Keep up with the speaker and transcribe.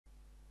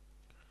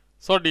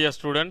So dear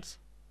students,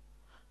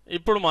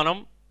 ఇప్పుడు మనం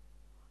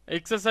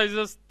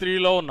exercises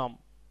 3లో ఉన్నాం.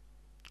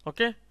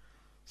 ఓకే,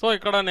 సో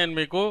ఇక్కడ నేను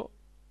మీకు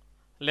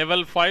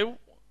లెవెల్ 5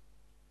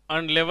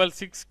 అండ్ లెవెల్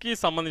 6కి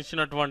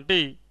సంబంధించినటువంటి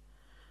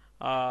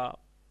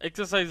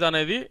ఎక్సర్సైజ్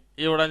అనేది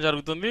ఇవ్వడం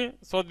జరుగుతుంది.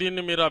 సో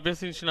దీన్ని మీరు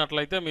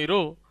అభ్యసించినట్లయితే మీరు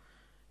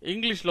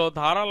ఇంగ్లీష్లో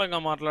ధారాళంగా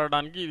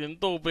మాట్లాడడానికి ఇది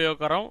ఎంతో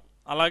ఉపయోగకరం,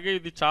 అలాగే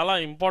ఇది చాలా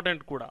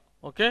ఇంపార్టెంట్ కూడా.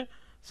 ఓకే,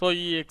 సో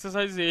ఈ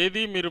ఎక్సర్సైజ్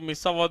ఏది మీరు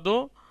మిస్ అవ్వద్దు,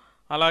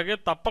 అలాగే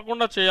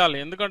తప్పకుండా చేయాలి.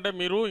 ఎందుకంటే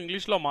మీరు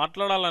ఇంగ్లీష్లో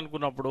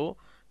మాట్లాడాలనుకున్నప్పుడు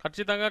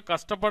ఖచ్చితంగా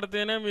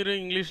కష్టపడితేనే మీరు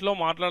ఇంగ్లీష్లో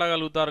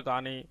మాట్లాడగలుగుతారు.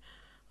 కానీ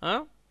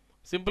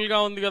సింపుల్గా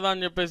ఉంది కదా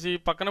అని చెప్పేసి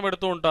పక్కన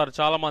పెడుతూ ఉంటారు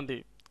చాలామంది.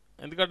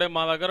 ఎందుకంటే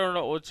మా దగ్గర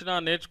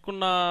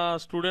నేర్చుకున్న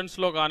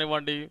స్టూడెంట్స్లో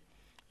కానివ్వండి,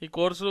 ఈ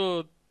కోర్సు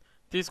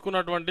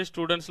తీసుకున్నటువంటి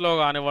స్టూడెంట్స్లో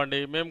కానివ్వండి,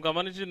 మేము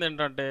గమనించింది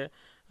ఏంటంటే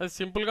అది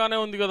సింపుల్గానే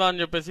ఉంది కదా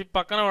అని చెప్పేసి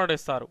పక్కన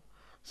పడేస్తారు.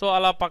 సో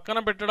అలా పక్కన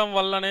పెట్టడం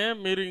వల్లనే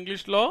మీరు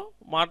ఇంగ్లీష్లో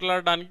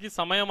మాట్లాడడానికి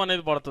సమయం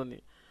అనేది పడుతుంది.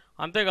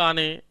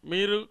 అంతేగాని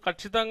మీరు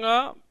ఖచ్చితంగా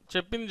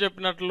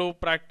చెప్పినట్లు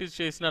ప్రాక్టీస్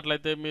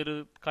చేసినట్లయితే మీరు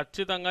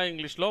ఖచ్చితంగా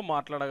ఇంగ్లీష్లో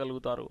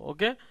మాట్లాడగలుగుతారు.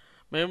 ఓకే,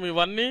 మేము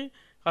ఇవన్నీ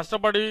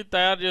కష్టపడి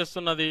తయారు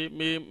చేస్తున్నది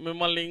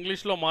మిమ్మల్ని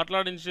ఇంగ్లీష్లో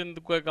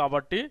మాట్లాడించేందుకే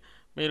కాబట్టి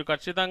మీరు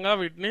ఖచ్చితంగా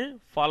వీటిని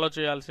ఫాలో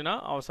చేయాల్సిన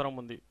అవసరం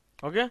ఉంది.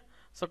 Okay,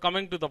 so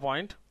coming to the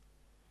point,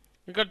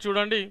 ఇక్కడ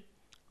చూడండి.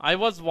 ఐ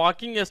వాజ్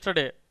వాకింగ్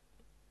ఎస్టర్డే,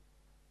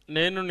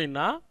 నేను నిన్న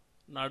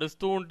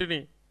నడుస్తూ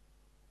ఉంటిని.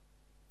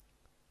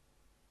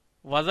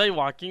 వాజ్ ఐ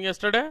వాకింగ్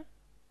ఎస్టర్డే,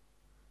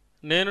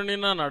 నేను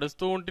నిన్న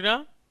నడుస్తూ ఉంటినా.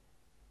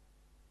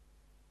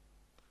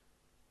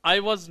 I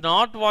was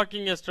not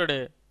walking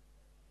yesterday,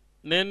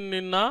 నేను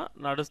నిన్న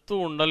నడుస్తూ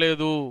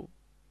ఉండలేదు.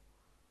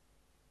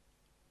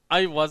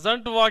 ఐ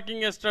వాజంట్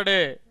వాకింగ్ ఎస్టర్డే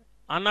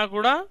అన్నా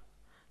కూడా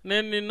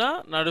నేను నిన్న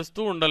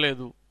నడుస్తూ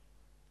ఉండలేదు.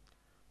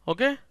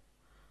 Okay,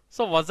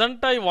 so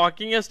wasn't I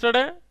walking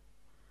yesterday,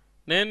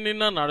 నేను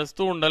నిన్న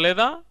నడుస్తూ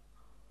ఉండలేదా.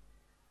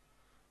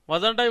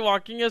 వాజంట్ ఐ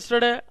వాకింగ్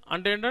ఎస్టర్డే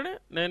అంటే ఏంటంటే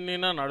నేను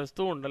నిన్న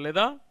నడుస్తూ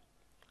ఉండలేదా.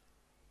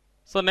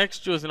 సో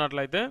నెక్స్ట్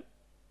చూసినట్లయితే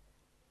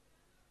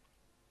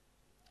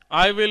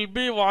I will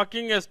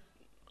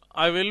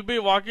be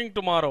walking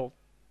tomorrow,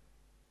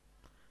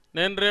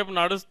 నేను రేపు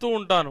నడుస్తూ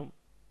ఉంటాను.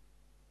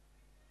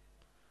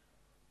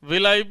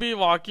 Will I be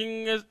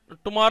walking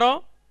tomorrow,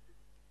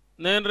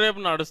 నేను రేపు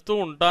నడుస్తూ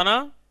ఉంటానా.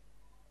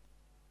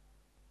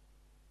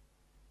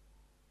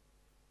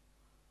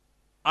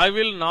 I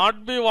will not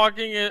be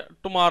walking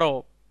tomorrow,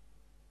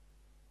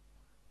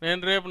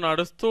 నేను రేపు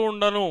నడుస్తూ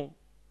ఉండను.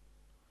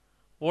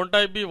 Won't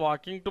I be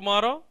walking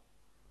tomorrow,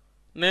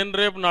 నేను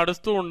రేపు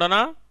నడుస్తూ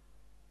ఉండనా.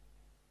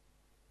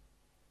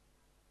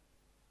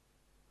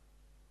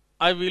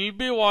 I will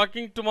be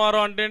walking tomorrow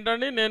అంటే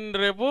ఏంటండి, నేను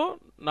రేపు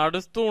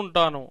నడుస్తూ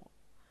ఉంటాను.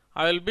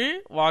 I will be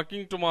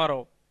walking tomorrow.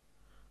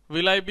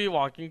 Will I be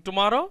walking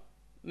tomorrow,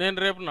 నేను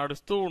రేపు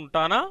నడుస్తూ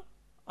ఉంటానా,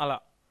 అలా.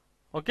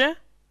 Okay,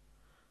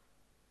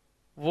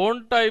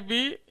 won't I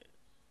be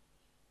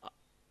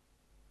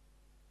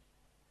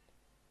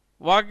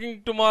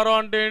walking tomorrow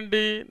అంటే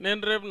ఏంటి,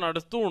 నేను రేపు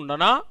నడుస్తూ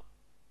ఉండనా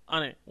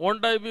అని.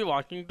 Won't I be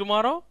walking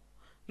tomorrow,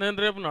 నేను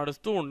రేపు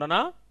నడుస్తూ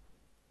ఉండనా.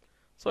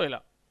 సో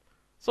ఇలా.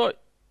 సో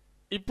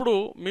ఇప్పుడు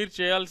మీరు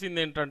చేయాల్సింది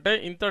ఏంటంటే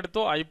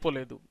ఇంతటితో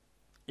అయిపోలేదు.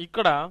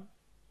 ఇక్కడ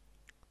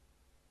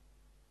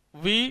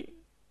వి,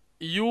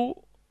 యు,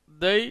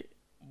 దై,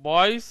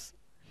 boys,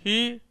 he,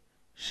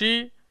 she,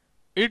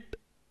 it,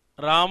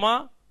 Rama,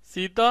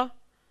 Sita,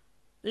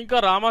 ఇంకా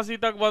రామ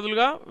సీతకు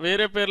బదులుగా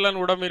వేరే పేర్లను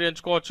కూడా మీరు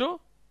ఎంచుకోవచ్చు.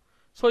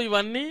 సో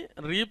ఇవన్నీ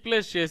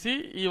రీప్లేస్ చేసి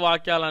ఈ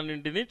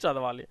వాక్యాలన్నింటినీ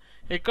చదవాలి.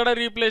 ఎక్కడ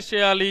రీప్లేస్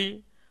చేయాలి,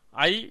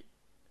 ఐ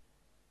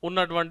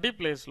ఉన్నటువంటి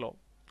ప్లేస్లో.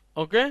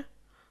 ఓకే,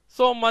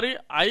 సో మరి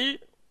ఐ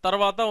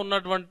తర్వాత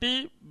ఉన్నటువంటి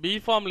బీ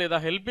ఫామ్ లేదా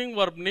హెల్పింగ్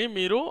వర్బ్ని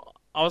మీరు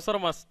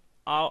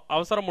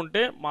అవసరం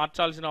ఉంటే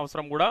మార్చాల్సిన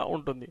అవసరం కూడా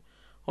ఉంటుంది.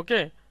 ఓకే,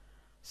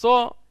 సో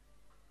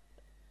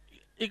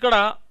ఇక్కడ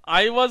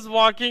ఐ వాజ్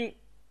వాకింగ్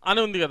అని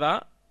ఉంది కదా,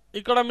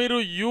 ఇక్కడ మీరు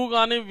యూ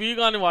కానీ వి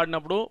కానీ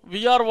వాడినప్పుడు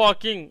we are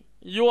walking,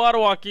 you are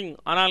walking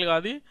అనాలి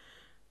కాదు,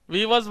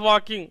 వి వాజ్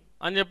వాకింగ్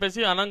అని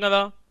చెప్పేసి అనం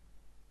కదా.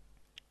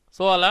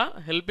 సో అలా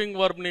హెల్పింగ్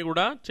వర్బ్ని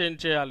కూడా చేంజ్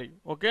చేయాలి.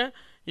 ఓకే,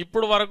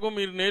 ఇప్పుడు వరకు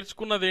మీరు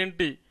నేర్చుకున్నది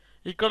ఏంటి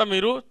ఇక్కడ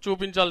మీరు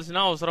చూపించాల్సిన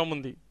అవసరం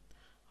ఉంది.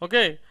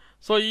 ఓకే,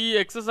 సో ఈ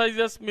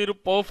ఎక్సర్సైజెస్ మీరు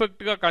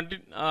పర్ఫెక్ట్గా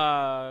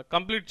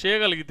కంప్లీట్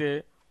చేయగలిగితే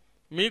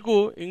మీకు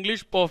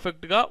ఇంగ్లీష్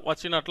పర్ఫెక్ట్గా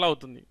వచ్చినట్లు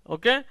అవుతుంది.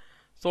 ఓకే,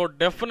 సో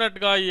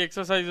డెఫినెట్గా ఈ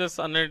ఎక్సర్సైజెస్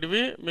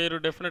అనేటివి మీరు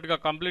డెఫినెట్గా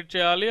కంప్లీట్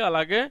చేయాలి,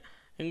 అలాగే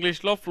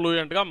ఇంగ్లీష్లో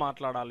ఫ్లూయెంట్గా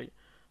మాట్లాడాలి.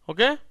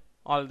 Okay,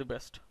 all the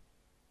best.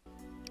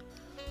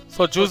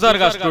 So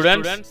చూసారుగా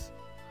స్టూడెంట్స్,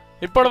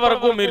 ఇప్పటి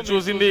వరకు మీరు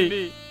చూసింది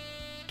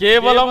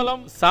కేవలం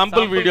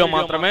శాంపుల్ వీడియో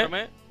మాత్రమే.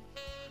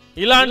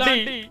 ఇలాంటి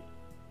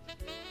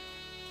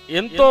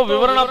ఎంతో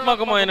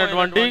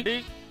వివరణాత్మకమైనటువంటి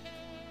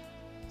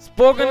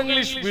స్పోకెన్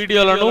ఇంగ్లీష్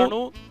వీడియోలను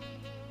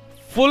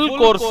ఫుల్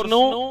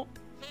కోర్సును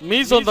మీ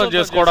సొంతం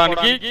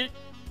చేసుకోవడానికి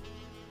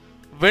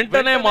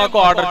వెంటనే మాకు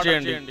ఆర్డర్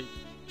చేయండి.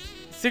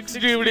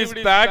 6 DVDs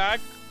pack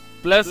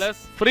plus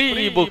free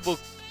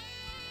ebooks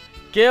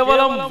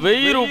కేవలం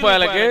 1000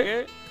 రూపాయలకే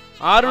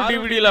 6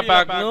 DVDల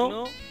ప్యాక్ను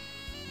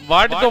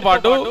వాటితో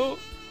పాటు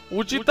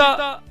ఉచిత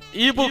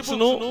ఈ బుక్స్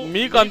ను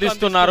మీకు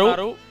అందిస్తున్నారు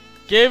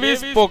కేవీ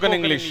స్పోకెన్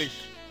ఇంగ్లీష్.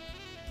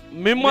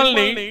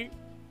 మిమ్మల్ని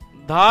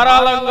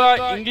ధారాళంగా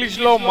ఇంగ్లీష్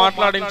లో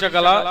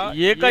మాట్లాడించగల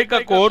ఏకైక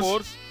కోర్స్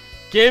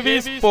కేవీ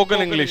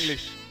స్పోకెన్ ఇంగ్లీష్.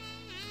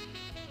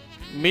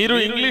 మీరు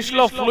ఇంగ్లీష్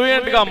లో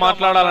ఫ్లూయెంట్ గా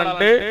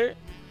మాట్లాడాలంటే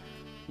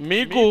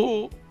మీకు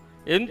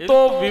ఎంతో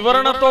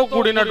వివరణతో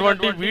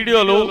కూడినటువంటి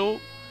వీడియోలు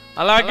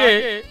అలాగే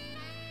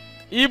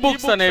ఈ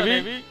బుక్స్ అనేవి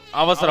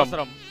అవసరం.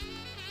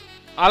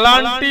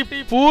 అలాంటి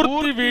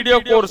పూర్తి వీడియో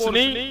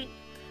కోర్సుని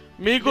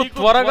మీకు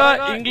త్వరగా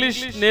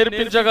ఇంగ్లీష్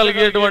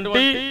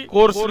నేర్పించగలిగేటువంటి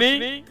కోర్సుని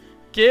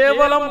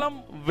కేవలం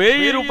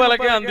 1000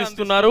 రూపాయలకే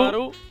అందిస్తున్నారు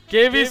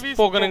కేవీ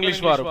స్పోకెన్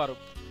ఇంగ్లీష్ వారు.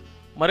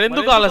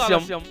 మరెందుకు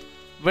ఆలస్యం,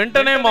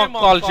 వెంటనే మాకు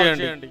కాల్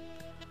చేయండి.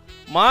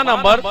 మా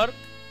నంబర్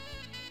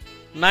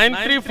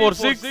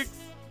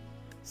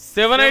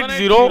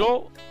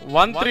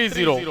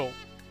 9346780130.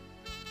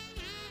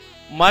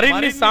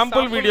 మరిన్ని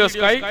శాంపుల్ వీడియోస్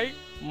కై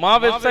మా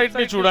వెబ్సైట్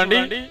ని చూడండి.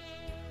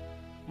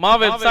 మా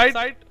వెబ్సైట్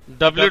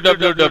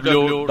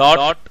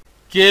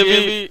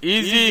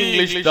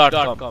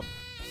www.kveasyenglish.com.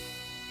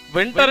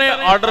 వెంటనే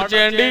ఆర్డర్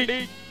చేయండి,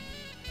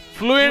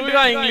 ఫ్లూయెంట్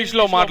గా ఇంగ్లీష్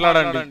లో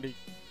మాట్లాడండి.